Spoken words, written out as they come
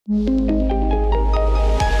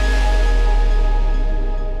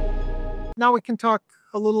Now we can talk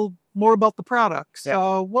a little more about the products.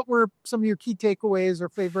 Yeah. What were some of your key takeaways or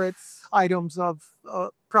favorite items of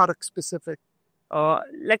product specific?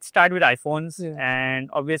 Let's start with iPhones. Yeah. And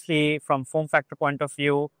obviously, from form factor point of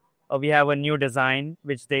view, we have a new design,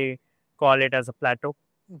 which they call it as a Plateau,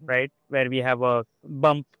 right? Where we have a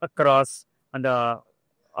bump across on the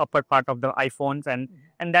upper part of the iPhones.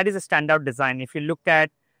 And that is a standout design. If you look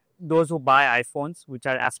at those who buy iPhones, which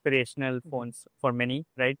are aspirational phones for many,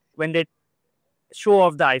 right? When they show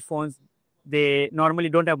off the iPhones, they normally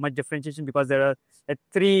don't have much differentiation because there are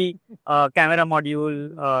three camera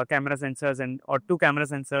module, camera sensors, or two camera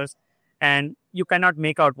sensors, and you cannot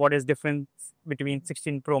make out what is difference between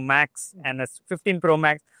 16 Pro Max and a 15 Pro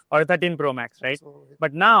Max or a 13 Pro Max, right? Absolutely.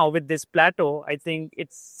 But now with this Plateau, I think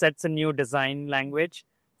it sets a new design language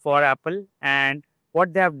for Apple, and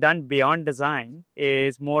what they have done beyond design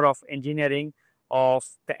is more of engineering of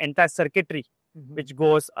the entire circuitry which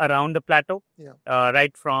goes around the Plateau, Yeah.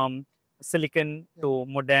 right from silicon to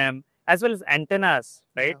modem, as well as antennas,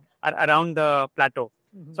 right, are around the Plateau.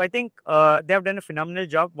 So I think they have done a phenomenal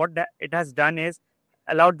job. What it has done is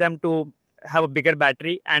allowed them to have a bigger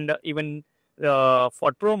battery, and even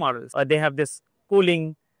for Pro models, they have this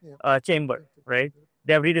cooling chamber, right?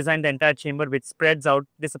 They have redesigned the entire chamber, which spreads out,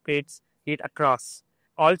 dissipates heat across.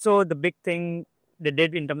 Also, the big thing they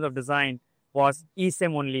did in terms of design was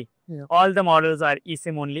eSIM only. Yeah. All the models are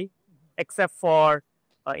eSIM only, except for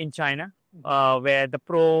in China, where the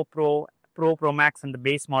Pro Max and the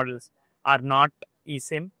base models are not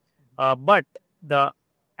eSIM. But the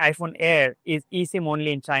iPhone Air is eSIM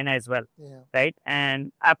only in China as well, right?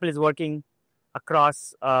 And Apple is working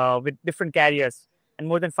across with different carriers and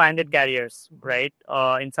more than 500 carriers, right,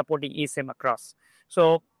 in supporting eSIM across.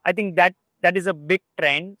 So I think that is a big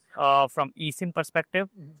trend from eSIM perspective,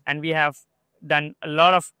 and we have done a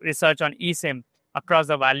lot of research on eSIM across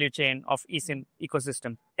the value chain of eSIM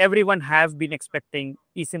ecosystem. Everyone has been expecting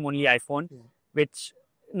eSIM only iPhone, which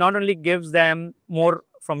not only gives them more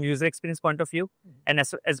from user experience point of view, and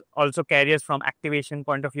as also carriers from activation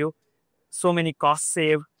point of view. So many costs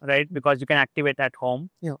saved, right? Because you can activate at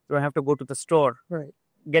home. Yeah. You don't have to go to the store, Right.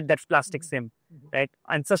 get that plastic SIM, right?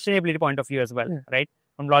 And sustainability point of view as well, right?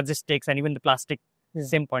 From logistics and even the plastic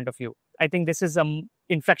SIM point of view. I think this is an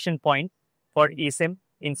inflection point for eSIM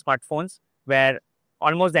in smartphones, where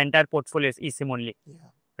almost the entire portfolio is eSIM only,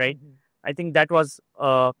 right? I think that was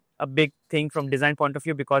a big thing from design point of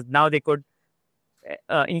view, because now they could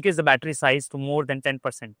increase the battery size to more than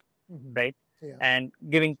 10%, right? And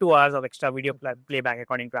giving 2 hours of extra video playback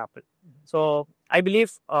according to Apple. So I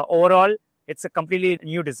believe overall, it's a completely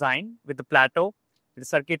new design with the Plateau, with the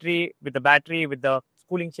circuitry, with the battery, with the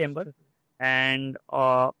cooling chamber. And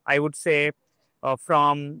I would say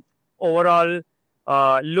from overall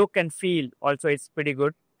look and feel, also it's pretty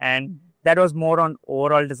good. And that was more on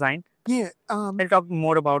overall design. Yeah. I'll talk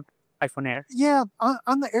more about iPhone Air. Yeah,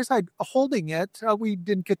 on the Air side, holding it, we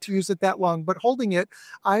didn't get to use it that long, but holding it,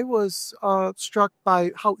 I was struck by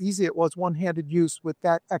how easy it was one-handed use with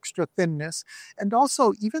that extra thinness. And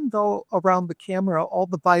also, even though around the camera, all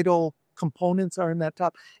the vital components are in that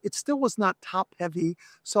top, it still was not top heavy.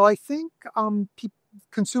 So I think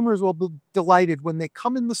consumers will be delighted when they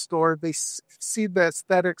come in the store, they see the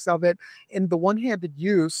aesthetics of it, and the one-handed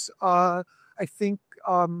use. I think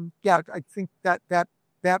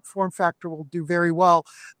that form factor will do very well.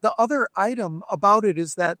 The other item about it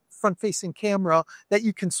is that front-facing camera that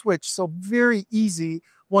you can switch. So very easy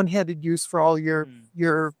one-handed use for all your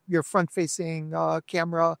front-facing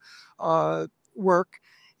camera work.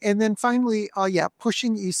 And then finally,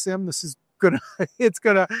 pushing eSIM. This is it's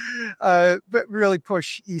gonna really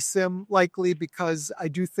push eSIM likely, because I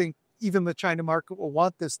do think even the China market will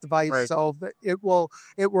want this device, right. So it will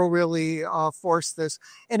really force this.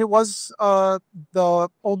 And it was the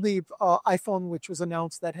only iPhone which was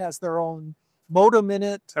announced that has their own modem in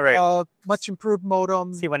it, right. Much improved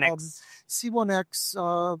modem. C1X.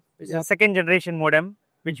 C1X. Second generation modem,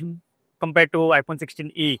 which compared to iPhone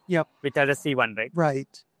 16e, which has a C1, right?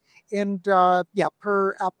 Right. And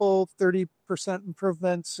per Apple, 30%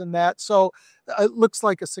 improvements in that. So it looks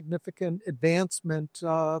like a significant advancement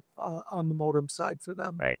on the modem side for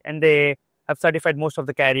them. Right. And they have certified most of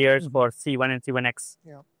the carriers for C1 and C1X.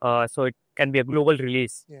 So it can be a global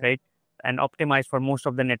release, right? And optimized for most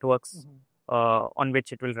of the networks on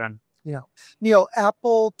which it will run. Yeah. Neil,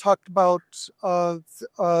 Apple talked about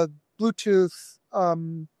Bluetooth,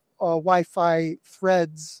 Wi-Fi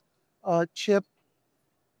threads chip.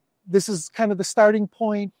 This is kind of the starting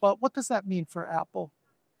point, but what does that mean for Apple?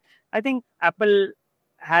 I think Apple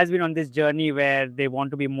has been on this journey where they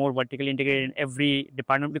want to be more vertically integrated in every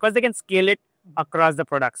department because they can scale it across the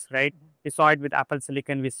products, right? We saw it with Apple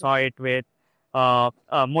Silicon. We saw it with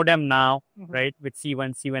modem now, right? With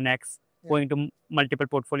C1, C1X going to multiple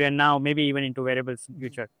portfolio, and now maybe even into wearables in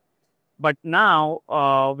future. But now,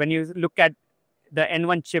 when you look at the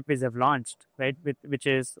N1 chip which have launched, right, which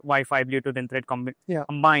is Wi-Fi, Bluetooth, and Thread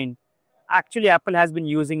combined, actually Apple has been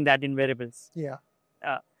using that in wearables.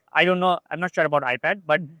 I don't know. I'm not sure about iPad,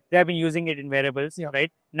 but they have been using it in wearables,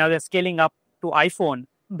 right? Now they're scaling up to iPhone,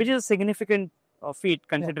 which is a significant feat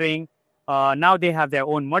considering now they have their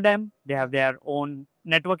own modem, they have their own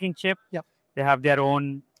networking chip, they have their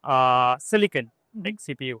own silicon, like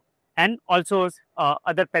CPU, and also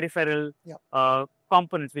other peripheral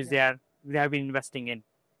components which they have been investing in.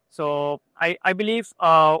 So I believe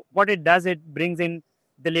what it does, it brings in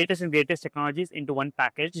the latest and greatest technologies into one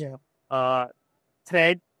package.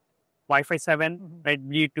 Thread, Wi-Fi 7, right?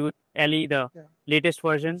 Bluetooth, LE, the latest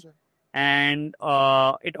version. And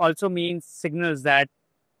it also means signals that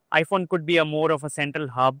iPhone could be a more of a central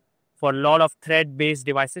hub for a lot of thread-based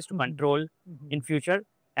devices to control in future.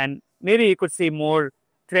 And maybe you could see more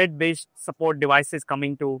thread-based support devices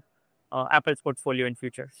coming to Apple's portfolio in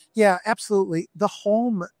future. Yeah, absolutely. The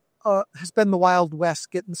home has been the Wild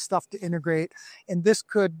West getting stuff to integrate. And this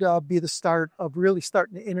could be the start of really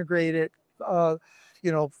starting to integrate it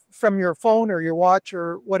from your phone or your watch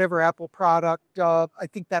or whatever Apple product. I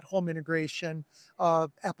think that home integration,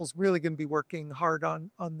 Apple's really going to be working hard on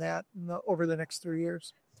that over the next 3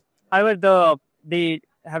 years. However, they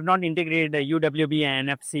have not integrated the UWB and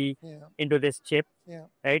NFC into this chip,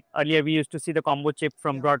 right? Earlier, we used to see the combo chip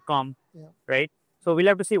from Broadcom, right? So we'll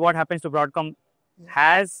have to see what happens to Broadcom.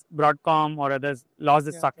 Has Broadcom or others lost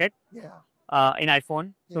the socket in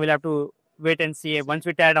iPhone? So we'll have to wait and see. Once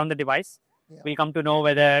we tear down the device, we'll come to know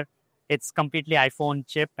whether it's completely iPhone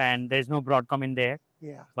chip and there's no Broadcom in there.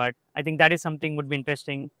 But I think that is something would be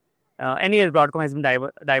interesting. Anyways, Broadcom has been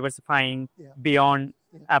diversifying beyond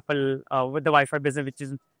Apple with the Wi-Fi business, which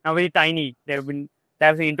is now very tiny. They've been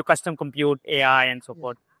into custom compute, AI, and so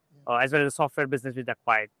forth, as well as the software business which they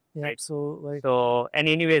acquired. Right? Absolutely. So, and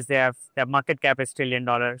anyways, their market cap is $1 trillion,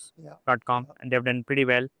 Broadcom, and they've done pretty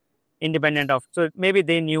well, independent of. So maybe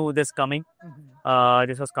they knew this coming.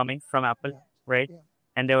 This was coming from Apple, right?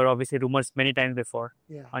 And there were obviously rumors many times before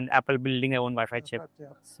on Apple building their own Wi-Fi chip.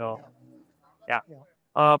 So,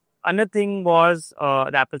 another thing was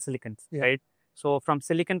the Apple Silicon, right? So from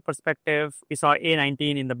Silicon perspective, we saw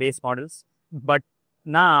A19 in the base models, but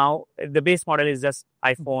now the base model is just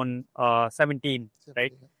iPhone 17,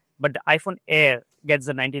 right? But the iPhone Air gets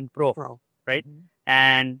the 19 Pro, right?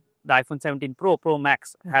 And the iPhone 17 Pro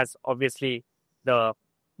Max has obviously the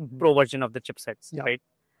Pro version of the chipsets, right?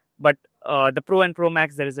 But the Pro and Pro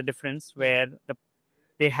Max, there is a difference where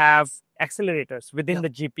they have accelerators within the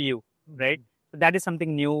GPU, right? So that is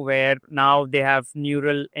something new where now they have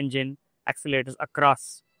neural engine accelerators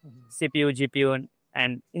across CPU, GPU,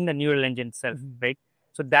 and in the neural engine itself, right?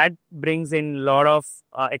 So that brings in a lot of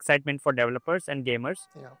excitement for developers and gamers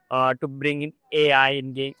to bring in AI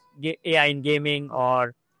in gaming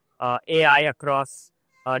or AI across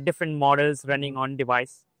different models running on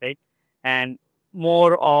device, right? And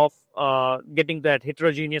more of getting that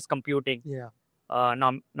heterogeneous computing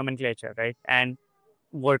nomenclature, right? And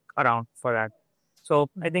work around for that. So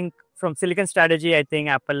I think from Silicon strategy, I think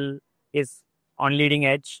Apple is on leading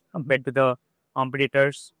edge compared to the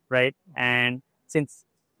competitors, right? And since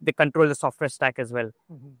they control the software stack as well,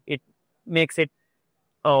 it makes it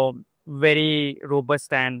a very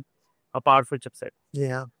robust and a powerful chipset.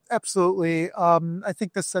 Yeah, absolutely. I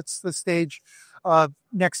think this sets the stage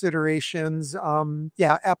next iterations.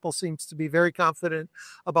 Apple seems to be very confident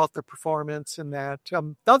about their performance in that.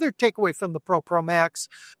 The other takeaway from the Pro Max,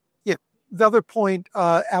 the other point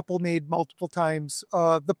Apple made multiple times,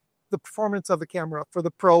 the performance of the camera for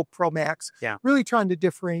the Pro Max, really trying to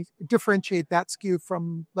differentiate that SKU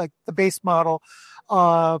from like the base model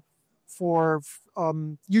for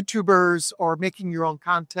YouTubers or making your own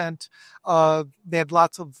content. They had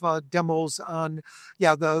lots of demos on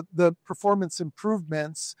the performance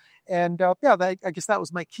improvements, and I guess that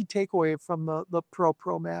was my key takeaway from the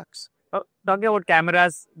Pro Max. Talking about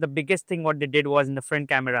cameras, the biggest thing what they did was in the front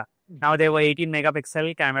camera. Now they were 18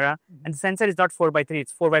 megapixel camera, and the sensor is not 4x3,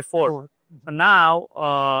 it's 4x4. So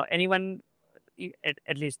now anyone,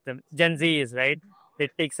 at least the Gen Z is right, they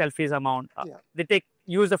take selfies amount. They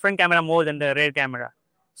use the front camera more than the rear camera.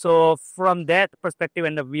 So from that perspective,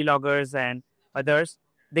 and the vloggers and others,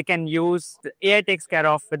 they can use the AI takes care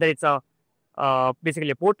of whether it's a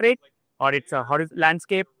basically a portrait or it's a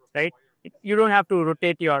landscape, right? You don't have to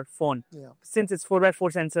rotate your phone. Yeah. Since it's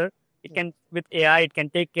 4x4 sensor, it Yeah. can, with AI, it can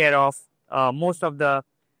take care of most of the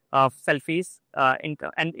selfies.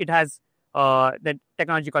 And it has the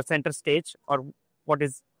technology called center stage, or what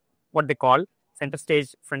is what they call center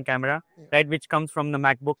stage front camera, Yeah. right? Which comes from the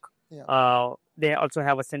MacBook. Yeah. They also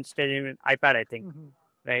have a center stage in iPad, I think, Mhm.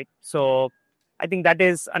 right? So I think that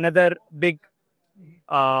is another big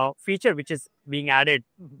feature which is being added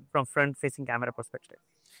Mhm. from front-facing camera perspective.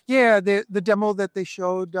 Yeah, the demo that they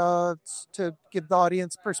showed to give the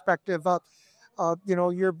audience perspective.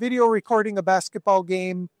 You're video recording a basketball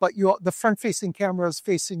game, but the front-facing camera is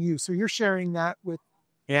facing you, so you're sharing that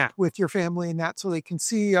Yeah, with your family and that, so they can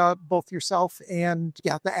see both yourself and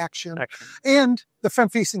the action, action. and the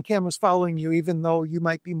front-facing camera is following you, even though you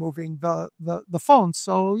might be moving the phone.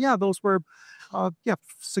 So yeah, those were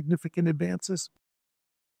significant advances.